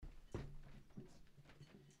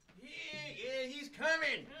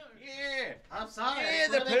coming. Yeah. I'm sorry.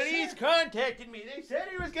 Yeah, the police contacted me. They said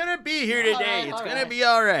he was going to be here today. It's going to be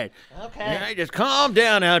all right. Okay. All right, just calm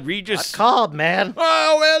down, Outrageous. I called, man.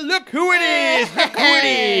 Oh, well, look who it is. Look who it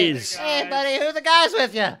is. Hey, buddy, who are the guys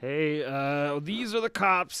with you? Hey, these are the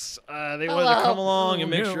cops. They wanted to come along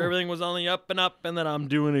and make sure everything was on the up, and that I'm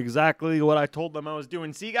doing exactly what I told them I was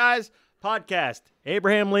doing. See, guys? Podcast.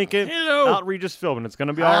 Abraham Lincoln. Hello. Outrageous film, it's going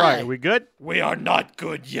to be all right. Are we good? We are not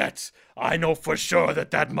good yet. I know for sure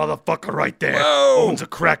that motherfucker right there owns a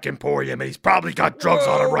crack emporium, and he's probably got drugs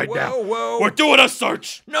on him right now. We're doing a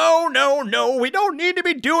search. No. We don't need to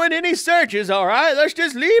be doing any searches, all right? Let's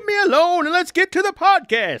just leave me alone and let's get to the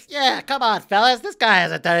podcast. Yeah, come on, fellas. This guy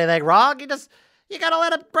hasn't done anything wrong. You gotta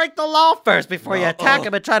let him break the law first before you attack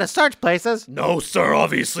him and try to search places. No, sir,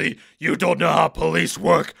 obviously. You don't know how police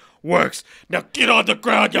works. Now get on the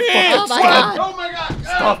ground, you fucking God. Oh, my God.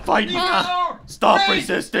 Stop fighting. Stop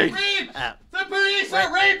resisting. The police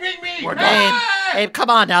are raping me. We're not. Abe, come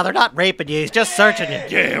on now. They're not raping you. He's just searching you.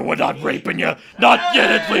 Yeah, we're not raping you. Not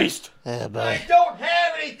yet, at least. Oh, boy. I don't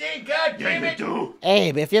have anything, God Yeah, damn you it. do.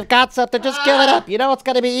 Abe, if you've got something, just give it up. You know it's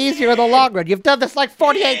gonna be easier in the long run. You've done this like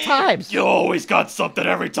 48 times. You always got something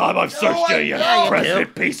every time I've searched you, you Yeah, you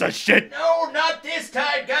president piece of shit. No, not this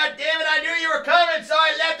time, God damn it. I knew you were coming, so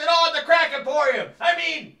I left it all at the Crack Emporium. I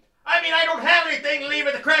mean, I don't have anything to leave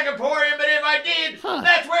at the Crack Emporium, but if I did,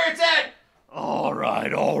 that's where it's at. All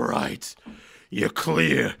right. You're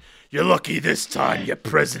clear. You're lucky this time, you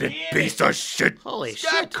president piece of shit. Holy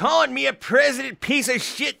Stop shit. calling me a president piece of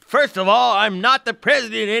shit. First of all, I'm not the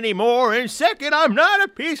president anymore. And second, I'm not a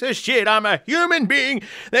piece of shit. I'm a human being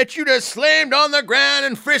that you just slammed on the ground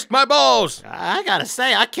and frisked my balls. I gotta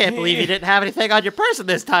say, I can't believe you didn't have anything on your person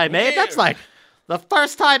this time, Abe. That's like the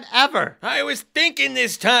first time ever. I was thinking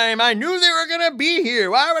this time. I knew they were going to be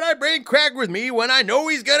here. Why would I bring crack with me when I know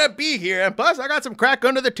he's going to be here? And plus, I got some crack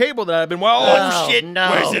under the table that I've been... Oh, shit. no.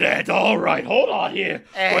 Where's it at? All right, hold on here.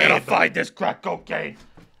 Hey. We're gonna find this crack cocaine.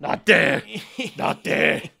 Not there. Not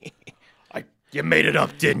there. You made it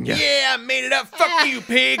up, didn't you? Yeah, I made it up. Fuck you,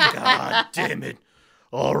 pig. God damn it.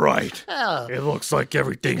 All right. Oh. It looks like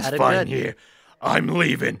everything's Got it fine good. here. I'm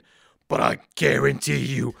leaving, but I guarantee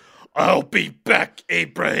you, I'll be back,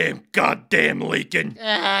 Abraham goddamn Lincoln.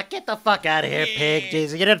 Get the fuck out of here, pig.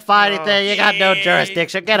 Jesus, you didn't find anything. You got no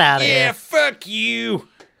jurisdiction. Get out of Yeah, here. fuck you.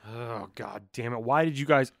 Oh, God damn it. Why did you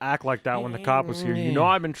guys act like that when the cop was here? You know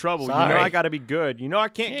I'm in trouble. You Sorry. know I gotta be good. You know I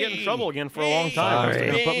can't get in trouble again for a long time. They're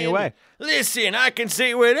Sorry. gonna put me away. Listen, I can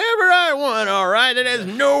say whatever I want, all right? It has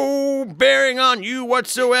no bearing on you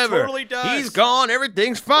whatsoever. Totally does. He's gone.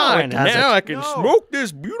 Everything's fine. No, it doesn't. Now I can smoke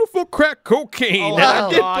this beautiful crack cocaine Oh, that I wow.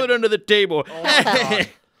 did put under the table.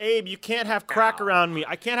 Abe, you can't have crack around me.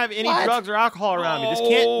 I can't have any What? drugs or alcohol around me. Just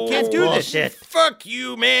can't do this Bullshit. Fuck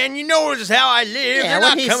you, man. You know this is how I live. Yeah, They're what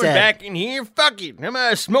not he coming said. back in here. Fuck it. I'm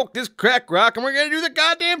gonna smoke this crack rock and we're gonna do the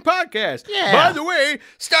goddamn podcast. Yeah. By the way,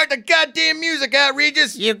 start the goddamn music,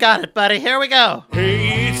 Outrageous. You got it, buddy. Here we go.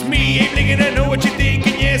 Hey, it's me, Abe Lincoln. I know what you're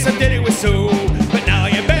thinking. Yes, I did it was so. But now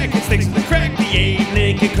you're back. It's thanks to the crack, the Abe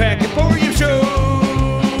Lincoln Crack Emporium Show.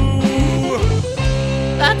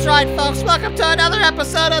 That's right, folks. Welcome to another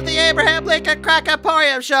episode of the Abraham Lincoln Crack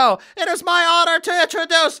Emporium Show. It is my honor to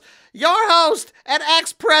introduce your host and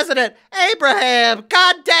ex-president, Abraham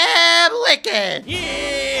Goddamn Lincoln.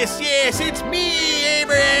 Yes, it's me,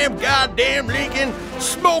 Abraham Goddamn Lincoln,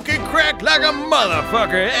 smoking crack like a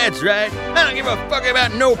motherfucker. That's right. I don't give a fuck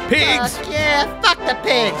about no pigs. Yeah, fuck the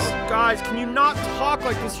pigs. Guys, can you not talk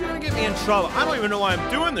like this? You're gonna get me in trouble. I don't even know why I'm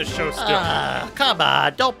doing this show still. Come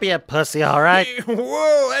on. Don't be a pussy, all right?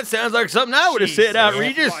 Whoa, that sounds like something I would have said,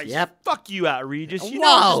 Outrageous. Christ. Yep. Fuck you, Outrageous. You know,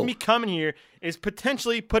 Whoa. just me coming here is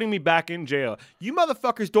potentially putting me back in jail. You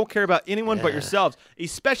motherfuckers don't care about anyone but yourselves,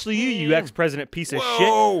 especially you ex-president piece of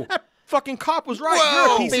Whoa. shit. That fucking cop was right. Whoa.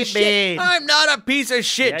 You're a piece Be of shit. mean. I'm not a piece of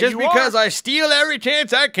shit Yeah, just you because are. I steal every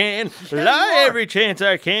chance I can, lie are. every chance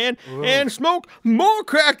I can, and smoke more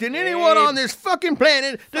crack than anyone Abe. on this fucking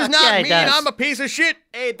planet does Fuck not yeah, he mean does. I'm a piece of shit.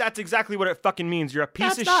 Hey, that's exactly what it fucking means. You're a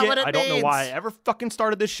piece That's of not shit. what it I don't know why I means. ever fucking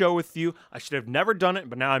started this show with you. I should have never done it,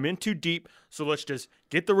 but now I'm in too deep. So let's just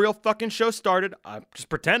get the real fucking show started. Just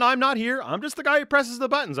pretend I'm not here. I'm just the guy who presses the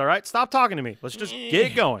buttons, all right? Stop talking to me. Let's just get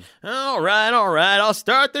it going. All right. I'll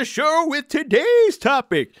start the show with today's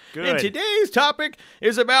topic. Good. And today's topic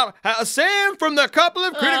is about how Sam from the Couple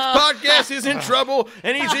of Critics podcast is in trouble,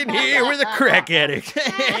 and he's in here with a crack addict.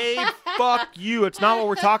 Hey, fuck you. It's not what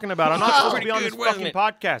we're talking about. I'm not supposed to be on this Good, wasn't fucking it?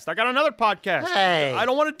 podcast. I got another podcast. Hey. I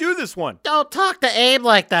don't want to do this one. Don't talk to Abe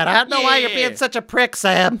like that. I don't know why you're Yeah. being such a prick,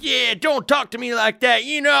 Sam. Yeah, don't talk talk to me like that,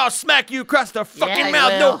 you know I'll smack you across the fucking you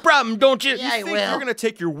mouth. will. No problem, don't you? Yeah, You I think will. you're gonna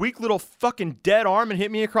take your weak little fucking dead arm and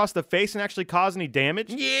hit me across the face and actually cause any damage?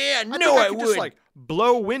 Yeah, I no, think I I could would. just like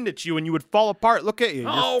blow wind at you and you would fall apart. Look at you.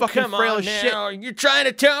 You're Oh, fucking come frail on as shit. now. You're trying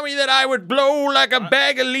to tell me that I would blow like a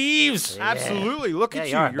bag of leaves? Absolutely. Look Yeah, at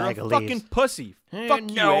you are a you. You're bag a of fucking leaves. pussy. Fuck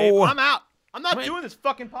you, no. Abe. I'm out. I'm not What? doing this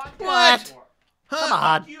fucking podcast. What? anymore. Come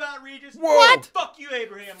on. Fuck you, Outrageous. Whoa. What? Fuck you,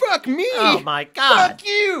 Abraham. Fuck me. Oh, my God. Fuck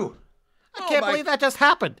you. I can't believe that just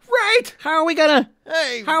happened. Right. How are we gonna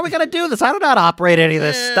Hey. do this? I don't know how to operate any of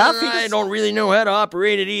this stuff. You I just- don't really know how to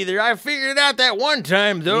operate it either. I figured it out that one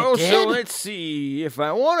time, though. You So did? let's see. If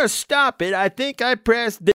I want to stop it, I think I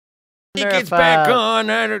press the. It wonder gets if, back on.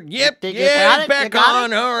 Yep, think you yeah, got it's it? back You got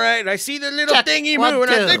on. All right. I see the little Check. thingy 1, moving.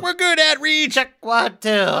 I 2. think we're good at reach. Check 1, 2.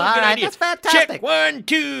 All Good right, idea. that's fantastic. Check 1,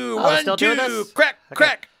 2, Oh, 1, still doing 2. this? Crack, Okay.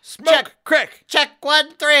 crack. Smoke, Check. crack. Check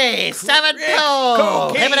 1, 3. 7, 2.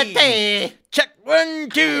 Cocaine. Him and a T. Check 1,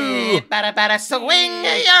 2. Bada swing.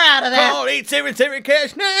 You're out of there. Call 877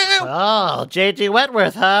 cash now. Oh, J.G.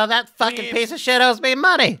 Wentworth, huh? That fucking Yeah. piece of shit owes me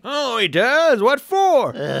money. Oh, he does? What for?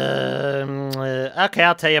 Okay,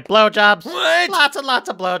 I'll tell you. Blowjobs. What? Lots and lots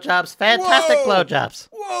of blowjobs. Fantastic Whoa. blowjobs.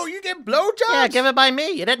 Whoa, you get blowjobs? Yeah, given by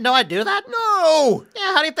me. You didn't know I do that? No.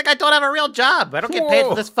 Yeah, how do you think I don't have a real job? I don't get paid Whoa.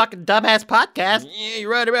 for this fucking dumbass podcast. Yeah,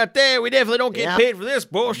 you're right about that. We definitely don't get Yeah. paid for this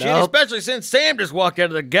bullshit, Nope. especially since Sam just walked out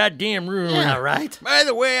of the goddamn room. Yeah, right. By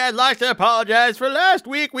the way, I'd like to apologize for last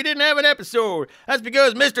week. We didn't have an episode. That's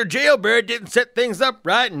because Mr. Jailbird didn't set things up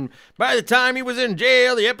right, and by the time he was in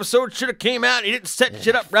jail, the episode should have came out. And he didn't set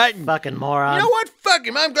shit up right. And Fucking moron. you know what? Fuck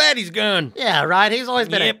him. I'm glad he's gone. Yeah, right. He's always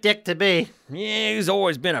been a Yep. dick to me. Yeah, he's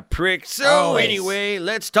always been a prick. So Always. anyway,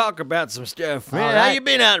 let's talk about some stuff. All Man, how right. you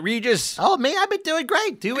been out, Regis? Oh, me? I've been doing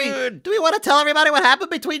great. Do Good. we want to tell everybody what happened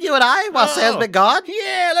between you and I while Oh. Sam's been gone?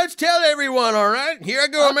 Yeah, let's tell everyone, all right? Here I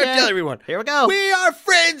go. I'm going to Okay. tell everyone. Here we go. We are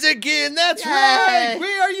friends again. That's Yay. right.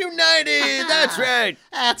 We are united. That's right.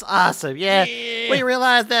 That's awesome. Yeah. Yeah. We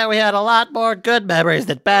realized that we had a lot more good memories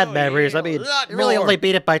than bad Oh, memories. yeah, I mean, a lot you really more. only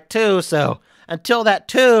beat it by 2, so until that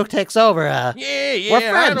 2 takes over, Yeah, we're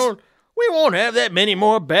I friends. don't. We won't have that many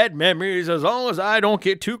more bad memories as long as I don't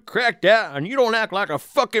get too cracked out and you don't act like a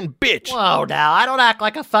fucking bitch. Whoa, now, I don't act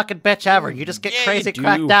like a fucking bitch ever. You just get Yeah, crazy you do.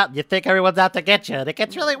 cracked out and you think everyone's out to get you, and it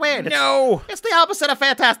gets really weird. No. It's the opposite of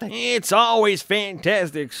fantastic. It's always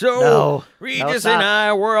fantastic. So, No, Regis it's and not.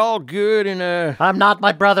 I, we're all good and, I'm not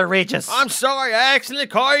my brother Regis. I'm sorry, I accidentally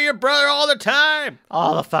call you your brother all the time.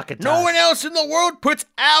 All the fucking time. No one else in the world puts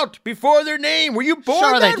out before their name. Were you born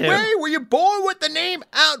Sure they that do. way? Were you born with the name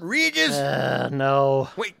Outrageous? No.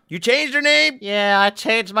 Wait, you changed your name? Yeah, I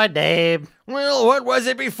changed my name. Well, what was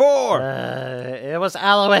it before? It was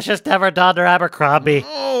Aloysius Dever Donder Abercrombie.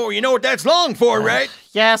 Oh, you know what that's long for, right?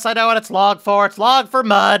 Yes, I know what it's long for. It's long for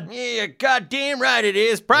mud. Yeah, goddamn right it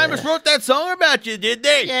is. Primus wrote that song about you, did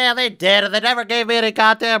they? Yeah, they did, and they never gave me any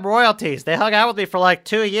goddamn royalties. They hung out with me for like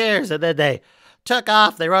 2 years, and then they took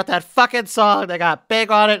off. They wrote that fucking song. They got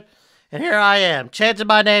big on it. And here I am, changing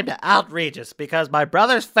my name to Outrageous because my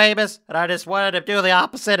brother's famous, and I just wanted to do the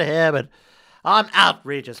opposite of him, and I'm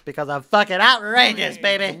outrageous because I'm fucking outrageous,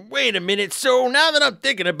 baby. Wait a minute. So now that I'm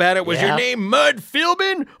thinking about it, was Yeah. your name Mud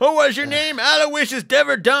Philbin? Or was your name Aloysius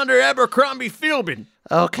Dever Donder Abercrombie Philbin?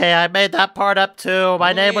 Okay, I made that part up too.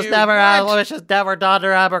 My name was You never what? Aloysius Dever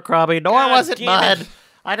Donder Abercrombie, nor God was it damn Mud. it.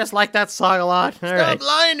 I just like that song a lot. All Stop right.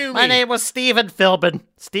 lying to me. My name was Stephen Philbin.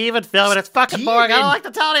 Stephen Philbin. It's fucking boring. I Steven? don't like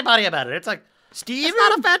to tell anybody about it. It's like, Steven? it's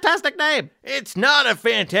not a fantastic name. It's not a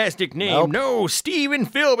fantastic name. Nope. No, Stephen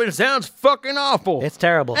Philbin sounds fucking awful. It's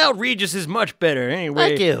terrible. Outrageous is much better. Anyway,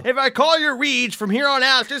 Thank you. If I call you Reeds from here on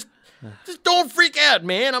out, just don't freak out,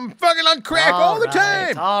 man. I'm fucking on crack all the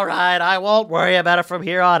time. All right, I won't worry about it from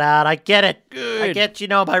here on out. I get it. Good. I get you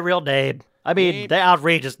know my real name. I mean, Yep. the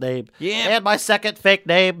outrageous name. Yep. And my second fake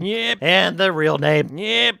name. Yep. And the real name.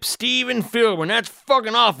 Yep, Stephen Philbin. That's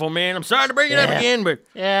fucking awful, man. I'm sorry to bring it up Yeah. again, but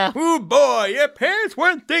Yeah. oh boy, your parents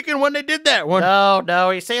weren't thinking when they did that one. No.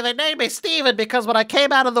 You see, they named me Stephen because when I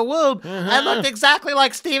came out of the womb, I looked exactly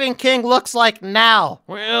like Stephen King looks like now.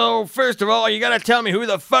 Well, first of all, you gotta tell me who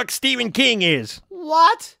the fuck Stephen King is.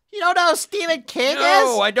 What? You don't know who Stephen King is?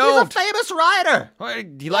 No, I don't. He's a famous writer. What,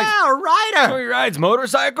 he likes, Yeah, a oh, writer. he rides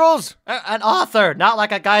motorcycles? An author, not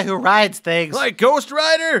like a guy who rides things. Like Ghost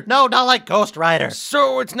Rider? No, not like Ghost Rider.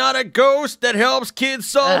 So it's not a ghost that helps kids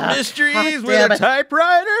solve God mysteries damn with a it.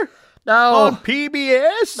 typewriter? No.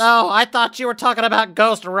 PBS? No, I thought you were talking about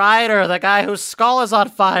Ghost Rider, the guy whose skull is on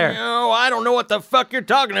fire. No, I don't know what the fuck you're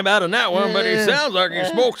talking about in that one, but it sounds like you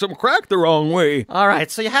smoked some crack the wrong way. All right,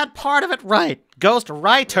 so you had part of it right. Ghost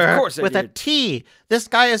Writer Of course I with a did. T. This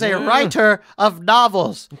guy is a writer of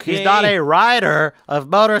novels. Okay. He's not a rider of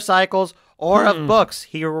motorcycles or of books.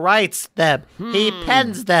 He writes them. He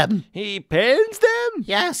pens them. He pens them?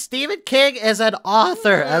 Yeah, Stephen King is an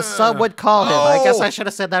author, as some would call him. I guess Oh. I should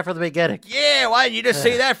have said that from the beginning. Yeah, why didn't you just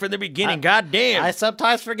say that from the beginning? God damn. I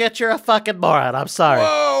sometimes forget you're a fucking moron. I'm sorry.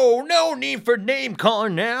 Whoa, no need for name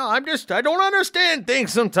calling now. I don't understand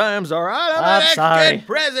things sometimes, all right? I'm an sorry. ex-dead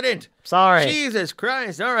president. Sorry. Jesus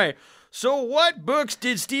Christ. All right. So what books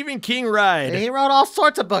did Stephen King write? He wrote all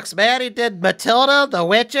sorts of books, man. He did Matilda, The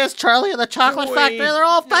Witches, Charlie and the Chocolate Factory. They're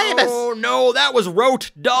all famous. No, that was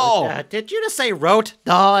Rote Doll. Did you just say Rote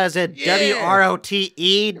Doll as in Yeah.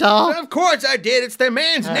 W-R-O-T-E doll? Of course I did. It's the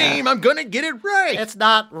man's name. I'm gonna get it right. It's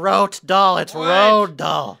not Rote Doll, it's What? Road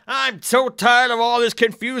Doll. I'm so tired of all this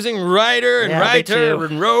confusing writer and Yeah, me writer too.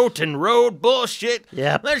 and wrote and road bullshit.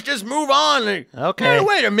 Yep. Let's just move on. Okay. Hey,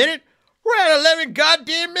 wait a minute. We're at 11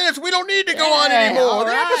 goddamn minutes. We don't need to go on Yeah, anymore. all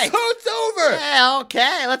The right. episode's over. Yeah,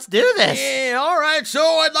 okay, let's do this. Yeah, all right. So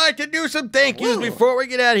I'd like to do some thank yous before we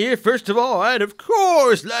get out of here. First of all, I'd of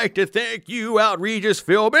course like to thank you, Outrageous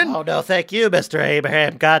Philbin. Oh, no, thank you, Mr.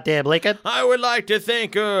 Abraham Goddamn Lincoln. I would like to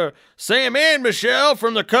thank Sam and Michelle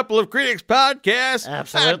from the Couple of Critics podcast.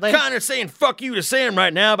 Absolutely. I'm kind of saying fuck you to Sam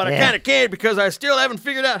right now, but I Yeah. kind of can't because I still haven't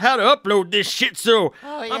figured out how to upload this shit. So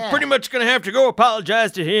Oh, yeah. I'm pretty much going to have to go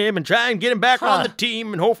apologize to him and try and get him back on the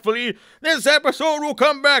team. And hopefully this episode will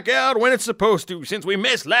come back out when it's supposed to, since we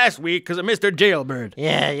missed last week because of Mr. Jailbird.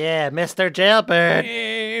 Yeah, Mr. Jailbird.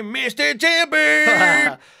 Hey, Mr.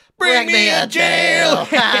 Jailbird, bring me a jail.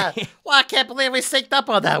 Well, I can't believe we synced up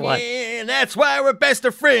on that one. Yeah, that's why we're best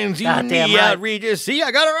of friends, you and Goddamn me, right. Outrageous. See,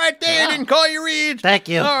 I got it right there. Yeah. I didn't call you Reed. Thank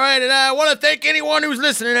you. All right, and I want to thank anyone who's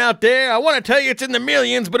listening out there. I want to tell you it's in the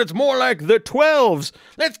millions, but it's more like the 12s.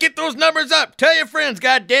 Let's get those numbers up. Tell your friends,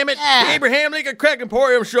 goddammit. Yeah. The Abraham Lincoln Crack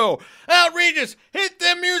Emporium Show. Outrageous, hit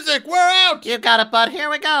the music. We're out. You got it, bud. Here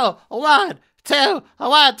we go. 1, 2,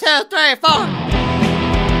 1, 2, 3, 4.